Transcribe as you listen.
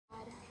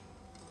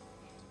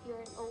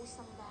You're an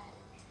awesome God.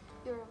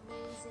 You're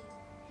amazing.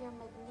 You're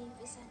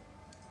magnificent.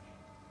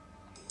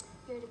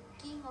 You're the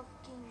King of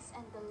Kings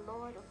and the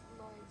Lord of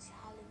Lords.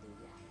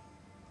 Hallelujah.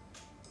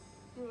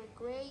 You are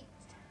great.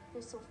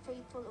 You're so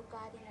faithful, O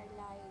God, in our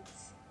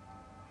lives.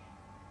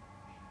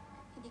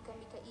 Hindi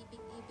kami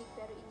kaibig-ibig,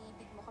 pero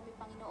inibig mo kami,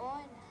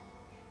 Panginoon.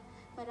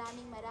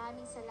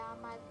 Maraming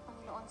salamat,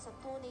 Panginoon, sa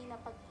tunay na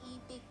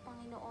pag-ibig,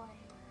 Panginoon,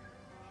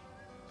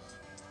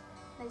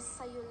 na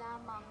sa'yo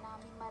lamang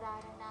namin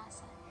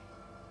mararanasan.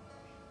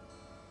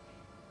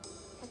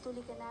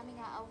 Patuloy ka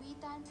namin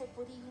aawitan,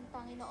 pupurihin,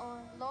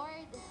 Panginoon.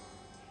 Lord,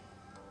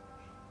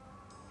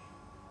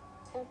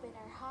 open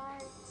our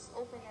hearts,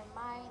 open our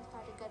mind,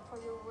 Father God, for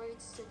your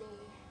words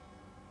today.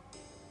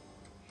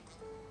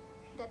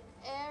 That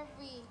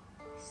every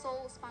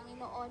souls,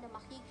 Panginoon, na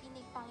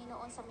makikinig,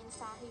 Panginoon, sa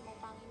mensahe mo,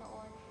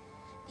 Panginoon,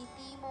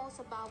 titimo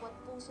sa bawat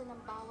puso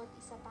ng bawat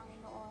isa,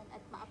 Panginoon,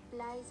 at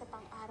ma-apply sa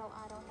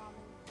pang-araw-araw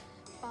namin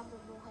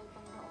pamumuhay,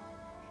 Panginoon.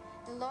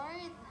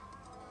 Lord,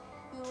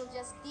 we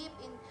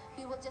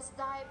will just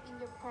dive in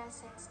your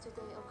presence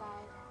today, O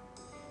God.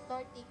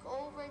 Lord, take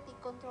over,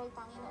 take control,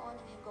 Panginoon,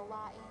 ng iyong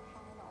gawain,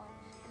 Panginoon.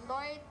 And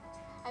Lord,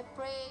 I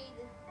prayed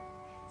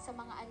sa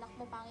mga anak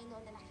mo,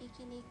 Panginoon, na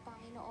nakikinig,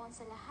 Panginoon,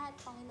 sa lahat,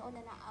 Panginoon,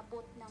 na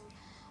naabot ng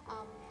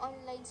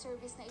online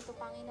service na ito,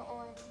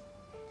 Panginoon.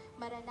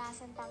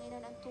 Maranasan,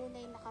 Panginoon, ang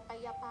tunay na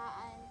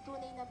kapayapaan,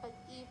 tunay na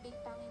pag-ibig,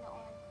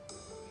 Panginoon.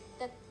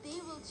 That they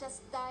will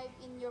just dive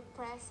in your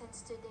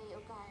presence today,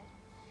 O God.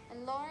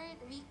 And Lord,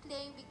 we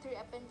claim victory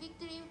upon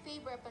victory,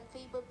 favor upon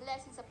favor,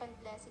 blessings upon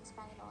blessings,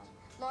 Panginoon.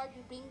 Lord,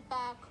 we bring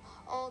back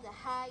all the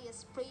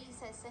highest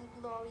praises and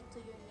glory to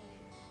your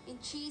name. In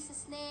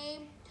Jesus'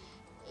 name,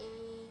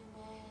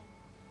 amen.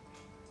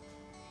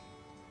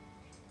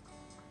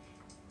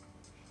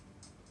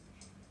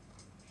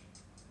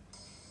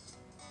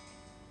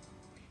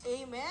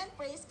 Amen.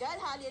 Praise God.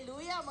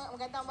 Hallelujah.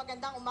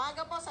 Magandang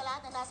umaga po sa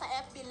lahat na nasa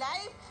FB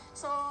Live.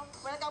 So,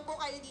 welcome po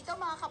kayo dito,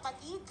 mga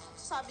kapatid.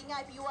 So, sabi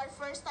nga, if you are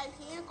first time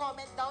here,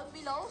 comment down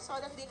below so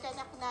that we can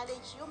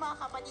acknowledge you, mga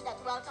kapatid, at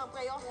welcome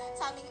kayo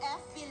sa aming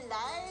FB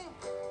Live.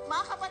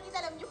 Mga kapatid,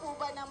 alam niyo po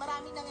ba na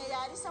maraming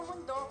nangyayari sa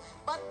mundo,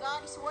 but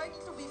God is worthy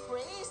to be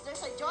praised.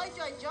 There's a joy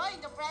in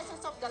the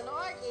presence of the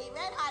Lord.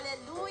 Amen.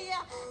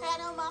 Hallelujah. Kaya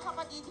naman, mga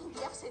kapatid, hindi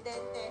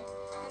aksidente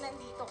na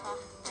nandito ka.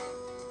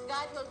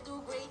 God will do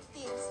great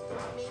things,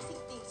 amazing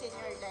things in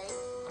your life.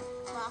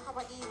 Mga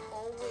kapatid,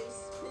 always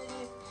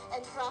believe and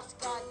trust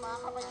God, mga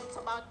kapatid,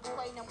 sa bawat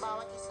buhay ng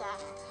bawat isa.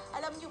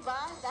 Alam nyo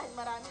ba, dahil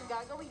maraming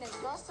gagawin ng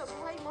Diyos sa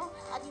buhay mo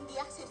at hindi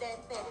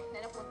aksidente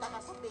na napunta ka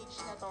sa page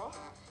na to,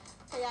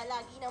 kaya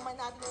lagi naman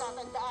natin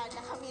tatandaan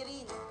na kami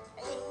rin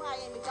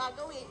ay may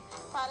gagawin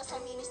para sa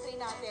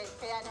ministry natin.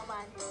 Kaya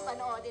naman,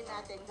 panoodin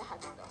natin lahat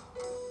ito.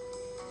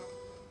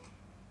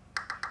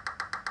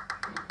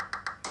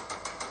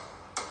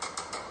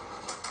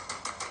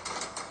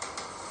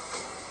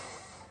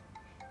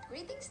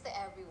 Greetings to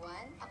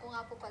everyone! Ako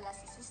nga po pala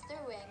si Sister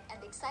Weng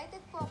and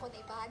excited po ako na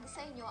ibahagi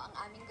sa inyo ang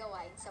aming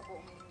gawain sa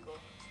buong linggo.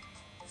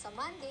 Sa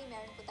Monday,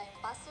 meron po tayong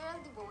pastoral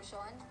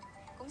devotion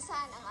kung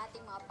saan ang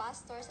ating mga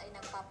pastors ay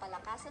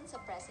nagpapalakasan sa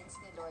presence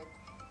ni Lord.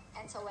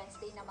 And sa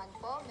Wednesday naman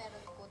po,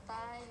 meron po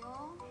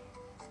tayong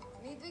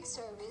midweek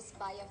service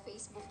via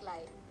Facebook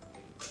Live.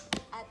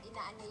 At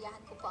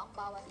inaanyayahan ko po ang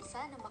bawat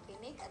isa na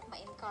makinig at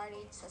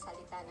ma-encourage sa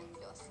salita ng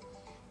Diyos.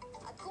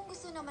 At kung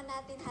gusto naman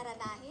natin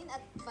haranahin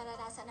at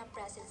maranasan ang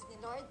presence ni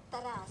Lord,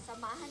 tara,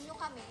 samahan nyo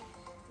kami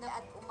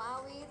at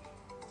umawit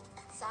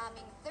sa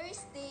aming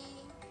Thursday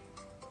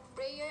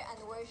Prayer and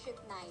Worship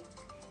Night.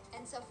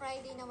 And sa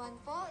Friday naman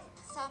po,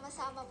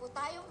 sama-sama po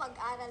tayong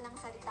mag-aral ng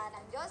salita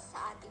ng Diyos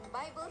sa ating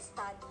Bible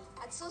study.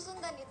 At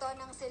susundan ito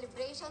ng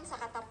celebration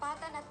sa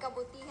katapatan at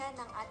kabutihan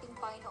ng ating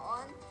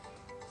Panginoon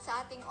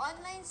sa ating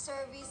online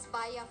service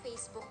via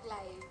Facebook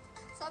Live.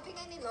 Sabi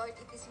nga ni Lord,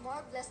 it is more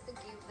blessed to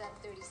give than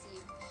to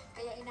receive.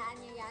 Kaya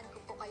inaanyayahan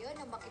ko po kayo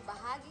na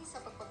makibahagi sa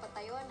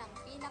pagpapatayo ng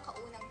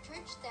pinakaunang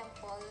church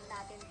temple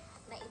natin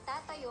na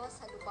itatayo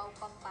sa Lubao,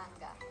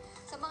 Pampanga.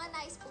 Sa mga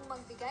nais pong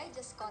magbigay,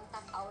 just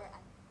contact our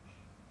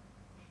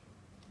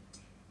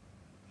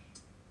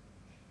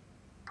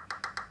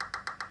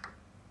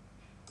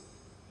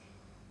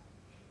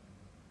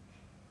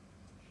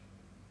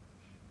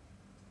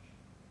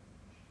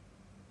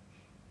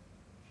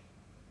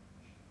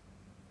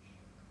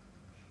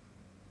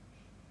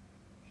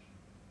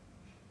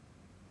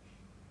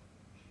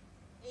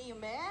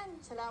Amen.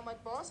 Salamat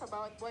po sa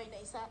bawat buhay na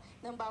isa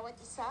ng bawat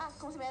isa.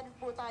 Kung meron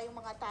po tayong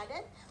mga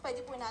talent,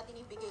 pwede po natin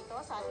ibigay ito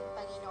sa ating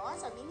Panginoon,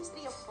 sa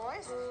ministry of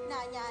course.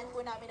 Naanyaan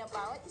po namin ang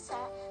bawat isa.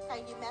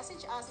 Kindly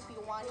message us if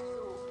you wanted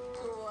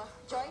to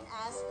join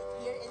us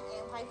here in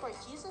MHI for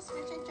Jesus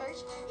Christian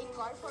Church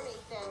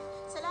Incorporated.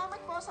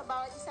 Salamat po sa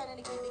bawat isa na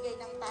nagbibigay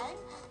ng time,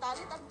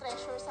 talent at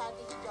treasure sa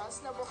ating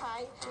Diyos na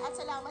buhay. At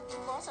salamat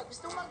din po sa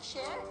gustong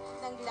mag-share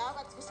ng love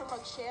at gustong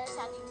mag-share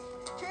sa ating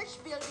church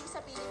building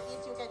sa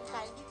Philippines. You can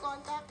kindly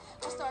contact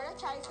Pastora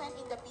Chaifen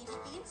in the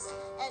Philippines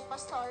and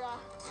Pastora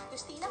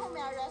Christina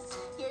Humeras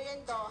here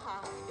in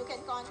Doha. You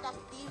can contact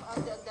them on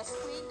the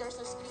screen.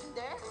 There's a screen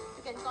there.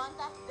 You can can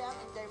contact them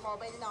in their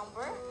mobile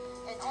number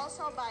and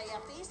also via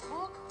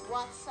Facebook,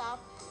 WhatsApp,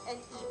 and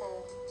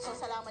email. So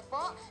salamat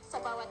po sa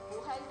bawat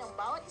buhay ng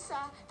bawat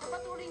isa na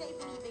patuloy na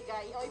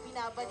ibinibigay o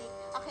ibinabalik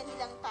ang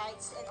kanilang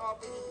tithes and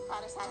offering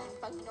para sa ating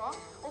Panginoon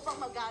upang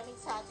magamit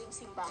sa ating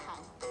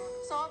simbahan.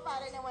 So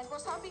para naman po,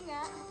 sabi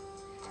nga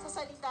sa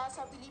salita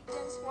sa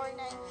Philippians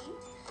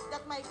 4:19,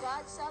 that my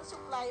God shall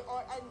supply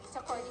all our needs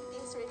according to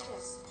His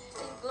riches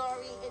in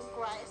glory in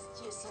Christ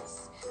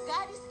Jesus.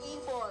 God is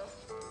able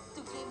to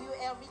give you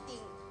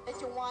everything that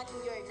you want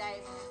in your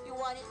life. You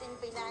want it in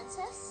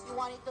finances, you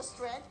want it the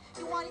strength,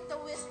 you want it the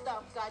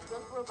wisdom, God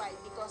will provide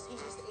because He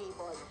is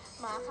able.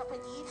 Mga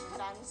kapatid,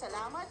 maraming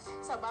salamat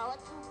sa bawat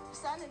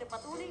isa na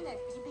patuloy na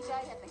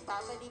nagbibigay at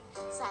nagbabalik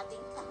sa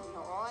ating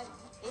Panginoon.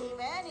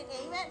 Amen and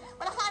amen.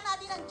 Palakpakan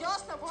natin ang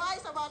Diyos na buhay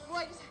sa bawat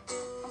buhay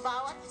ng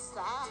bawat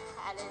isa.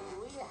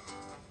 Hallelujah.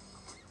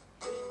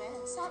 Amen.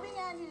 Sabi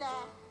nga nila,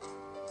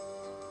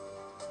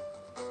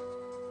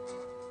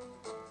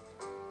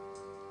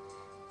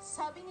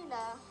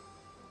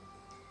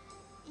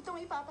 itong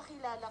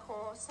ipapakilala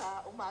ko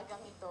sa umagang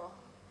ito.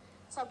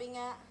 Sabi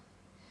nga,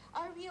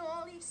 are we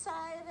all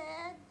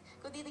excited?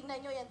 Kung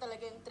titignan nyo, yan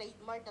talaga yung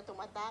trademark na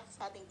tumatak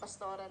sa ating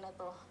pastora na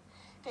to.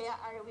 Kaya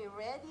are we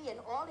ready and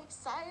all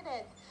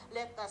excited?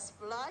 Let us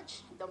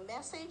pledge the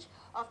message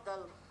of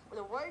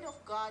the Word of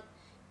God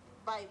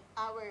by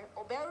our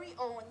very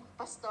own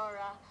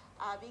Pastora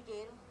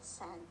Abigail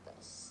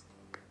Santos.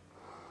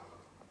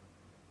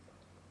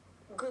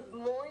 Good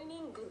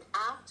morning, good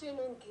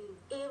afternoon, good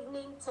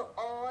evening to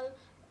all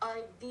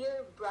our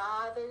dear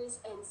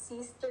brothers and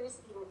sisters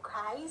in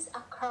Christ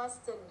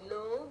across the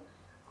globe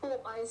who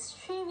are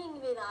streaming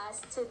with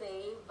us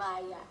today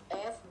via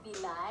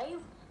FB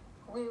Live.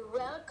 We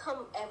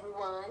welcome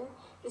everyone,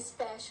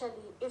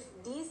 especially if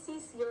this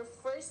is your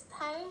first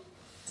time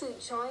to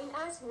join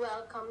us.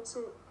 Welcome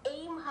to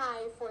Aim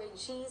High for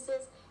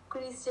Jesus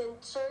Christian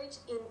Church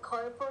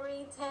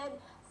Incorporated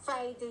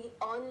Friday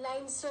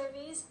online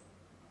service.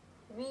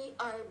 We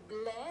are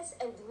blessed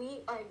and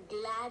we are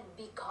glad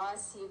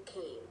because you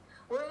came.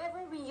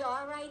 Wherever we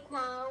are right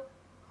now,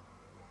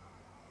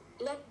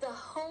 let the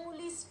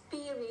Holy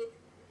Spirit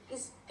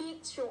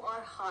speak through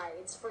our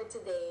hearts for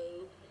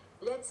today.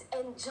 Let's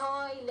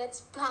enjoy, let's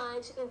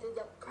plunge into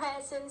the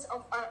presence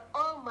of our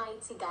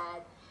Almighty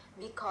God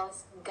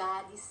because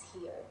God is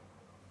here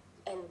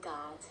and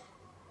God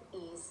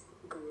is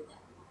good.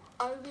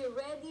 Are we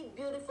ready,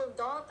 beautiful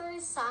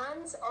daughters,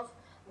 sons of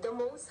the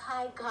Most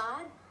High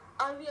God?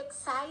 Are we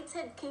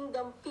excited,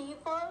 kingdom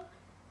people?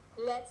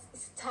 Let's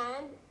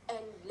stand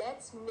and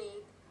let's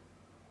make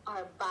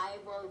our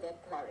Bible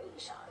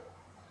declaration.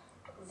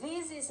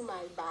 This is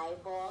my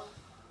Bible.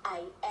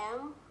 I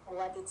am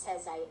what it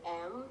says I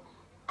am.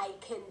 I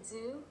can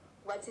do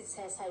what it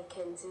says I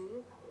can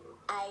do.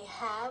 I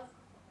have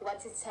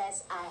what it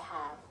says I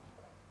have.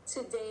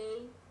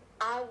 Today,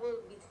 I will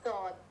be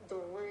taught the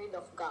Word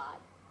of God.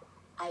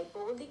 I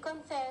boldly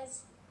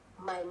confess,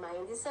 my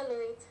mind is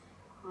alert,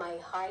 my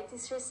heart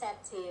is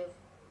receptive.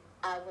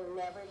 I will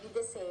never be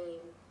the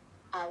same.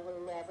 I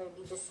will never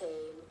be the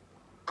same.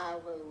 I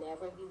will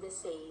never be the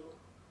same.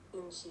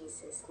 In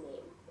Jesus'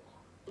 name.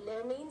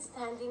 Remain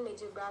standing, my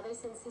dear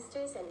brothers and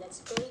sisters, and let's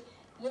pray.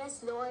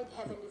 Yes, Lord,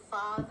 Heavenly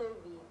Father,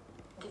 we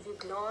give you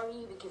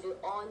glory, we give you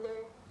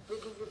honor, we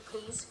give you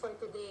praise for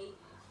today.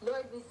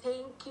 Lord, we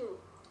thank you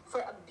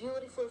for a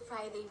beautiful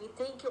Friday. We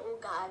thank you, O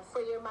God,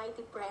 for your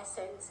mighty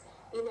presence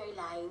in our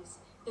lives,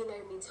 in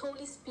our midst.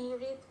 Holy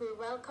Spirit, we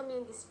welcome you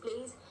in this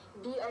place.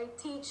 Be our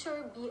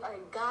teacher, be our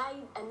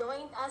guide.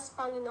 Anoint us,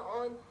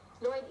 Panginoon.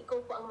 Lord, ikaw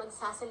po ang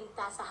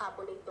magsasalita sa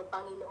hapon na ito,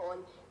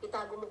 Panginoon.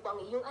 Itago mo po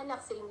ang iyong anak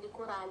sa iyong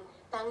likuran.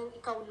 Tanging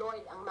ikaw,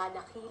 Lord, ang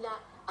madakila,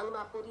 ang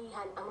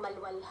mapurihan, ang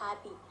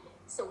maluwalhati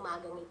sa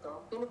umagang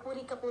ito.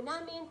 Pinupuri ka po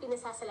namin,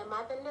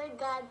 pinasasalamatan, Lord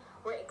God.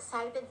 We're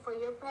excited for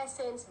your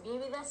presence.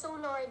 Be with us, O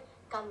Lord.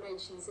 Come, Lord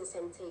Jesus,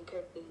 and take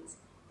your place.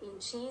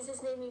 In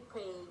Jesus' name we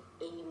pray.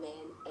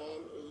 Amen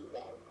and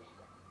amen.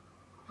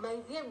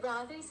 My dear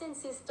brothers and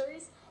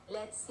sisters,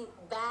 let's sit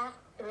back,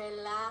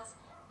 relax,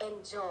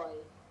 enjoy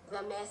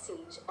the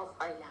message of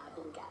our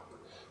loving God.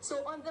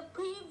 So on the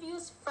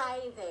previous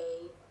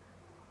Friday,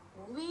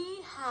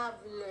 we have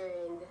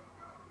learned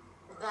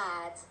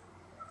that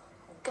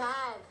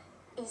God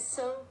is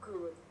so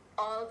good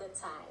all the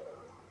time.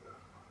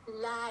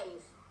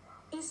 Life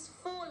is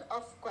full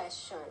of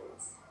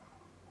questions.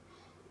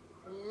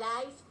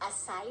 Life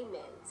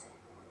assignment.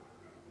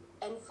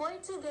 And for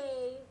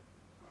today,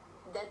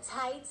 the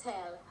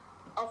title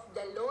of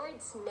the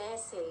Lord's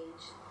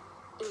message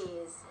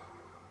is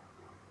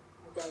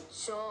The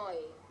Joy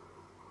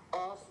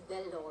of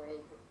the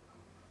Lord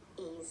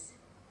is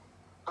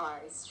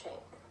our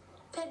strength.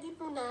 Pwede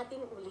po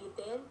nating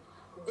ulitin,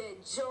 the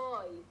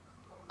joy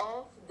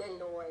of the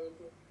Lord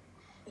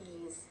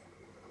is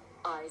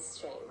our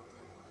strength.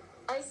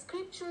 Our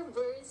scripture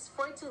verse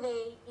for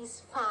today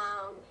is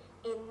found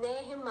in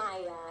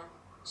Nehemiah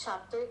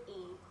chapter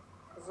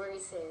 8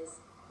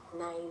 verses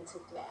 9 to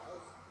 12.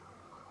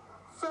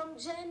 From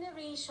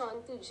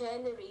generation to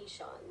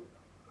generation,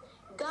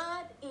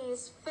 God is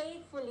is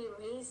faithfully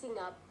raising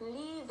up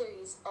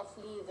leaders of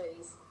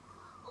leaders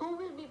who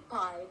will be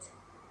part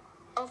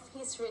of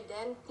His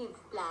redemptive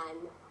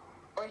plan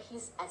or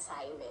His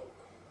assignment.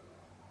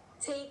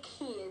 Take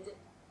heed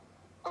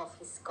of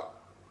His call.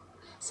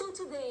 So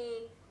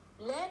today,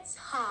 let's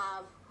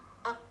have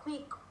a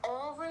quick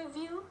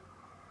overview.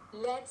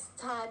 Let's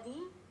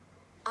study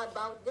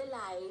about the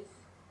life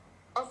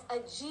of a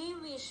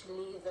Jewish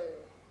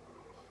leader,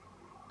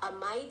 a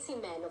mighty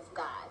man of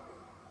God,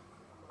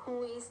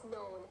 who is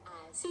known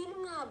as,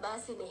 sino nga ba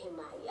si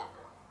Nehemiah?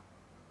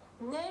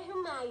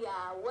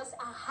 Nehemiah was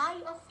a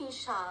high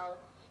official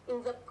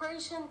in the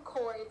Persian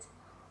court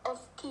of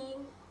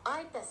King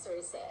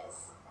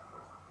Artaxerxes.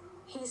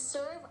 He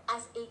served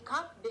as a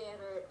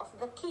cupbearer of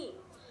the king.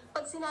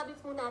 Pag sinabi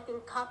po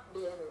natin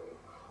cupbearer,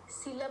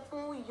 sila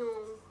po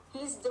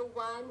he's the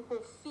one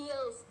who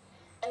fills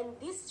and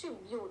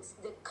distributes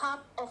the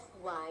cup of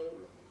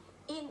wine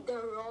in the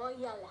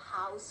royal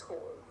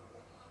household,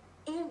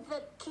 in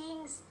the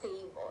king's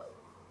table.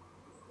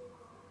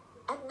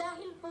 At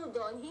dahil po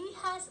doon, he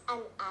has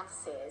an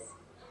access,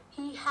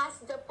 he has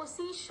the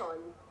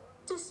position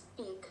to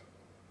speak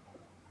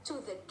to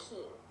the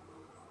king.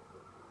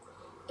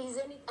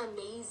 Isn't it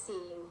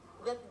amazing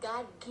that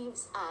God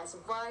gives us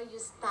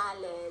various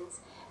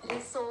talents,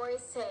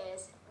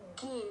 resources,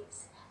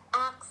 gifts,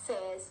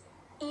 access,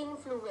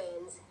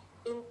 influence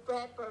in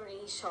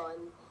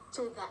preparation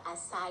to the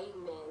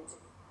assignment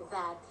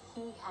that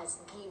He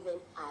has given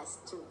us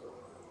to do?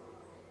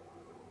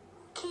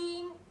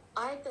 King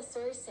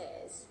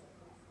Artaxerxes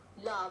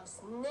loves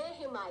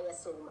Nehemiah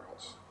so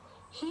much.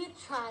 He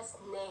trusts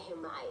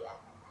Nehemiah.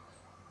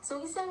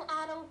 So isang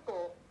araw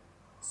po,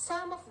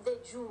 some of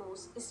the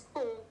Jews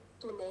spoke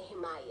to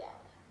Nehemiah.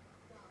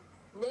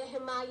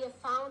 Nehemiah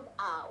found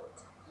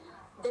out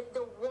that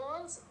the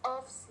walls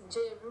of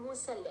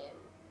Jerusalem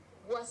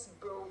was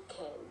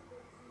broken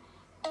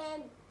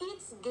and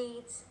its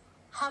gates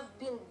have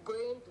been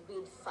burned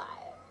with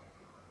fire.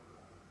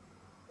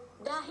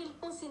 Dahil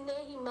po si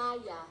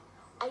Nehemiah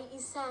ay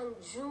isang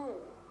Jew,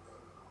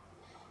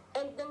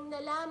 and nang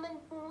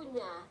nalaman po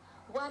niya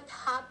what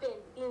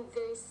happened in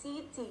their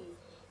city,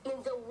 in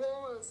the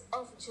walls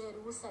of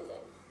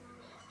Jerusalem,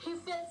 he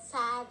felt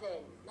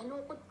saddened.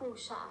 Nalungkot po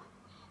siya.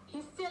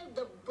 He felt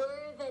the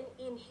burden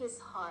in his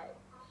heart.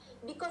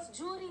 Because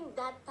during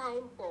that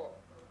time po,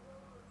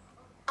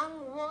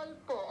 ang wall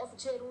po of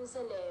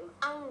Jerusalem,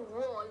 ang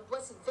wall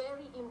was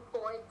very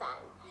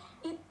important.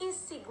 It is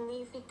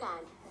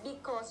significant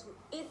because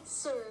it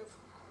served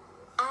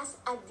as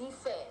a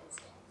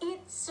defense.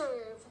 It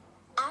served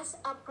as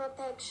a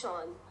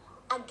protection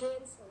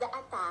against the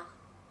attack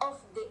of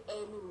the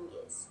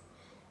enemies.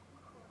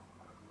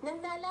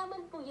 Nang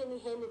nalaman po yan ni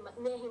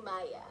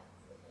Nehemiah,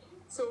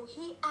 so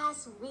he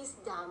asked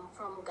wisdom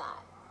from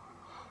God.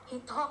 He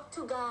talked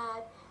to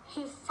God,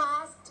 he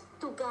fasted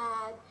to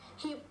God,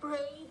 he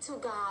prayed to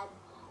God,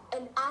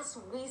 and asked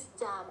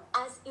wisdom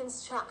as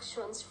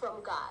instructions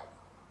from God.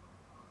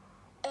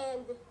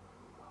 And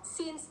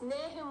since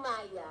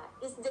Nehemiah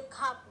is the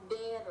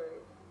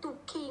cupbearer to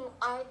King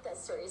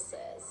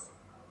Artaxerxes,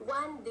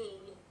 one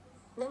day,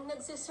 nang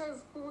nagsiserve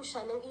po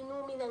siya ng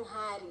inumin ng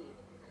hari,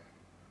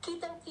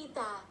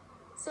 kitang-kita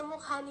sa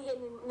mukha ni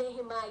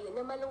Nehemiah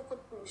na malungkot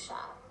po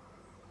siya.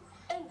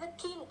 And the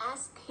king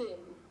asked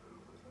him,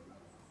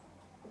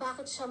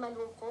 bakit siya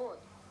malungkot?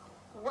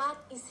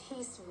 What is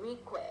his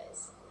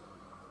request?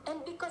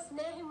 And because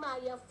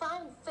Nehemiah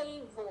found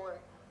favor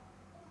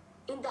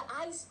in the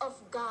eyes of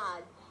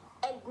God,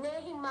 and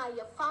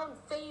Nehemiah found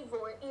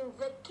favor in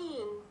the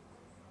king,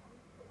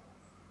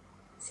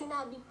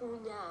 sinabi po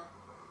niya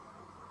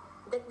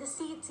that the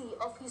city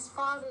of his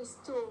father's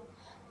tomb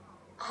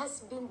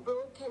has been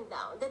broken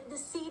down, that the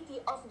city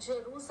of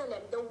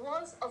Jerusalem, the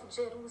walls of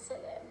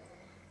Jerusalem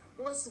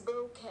was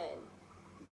broken.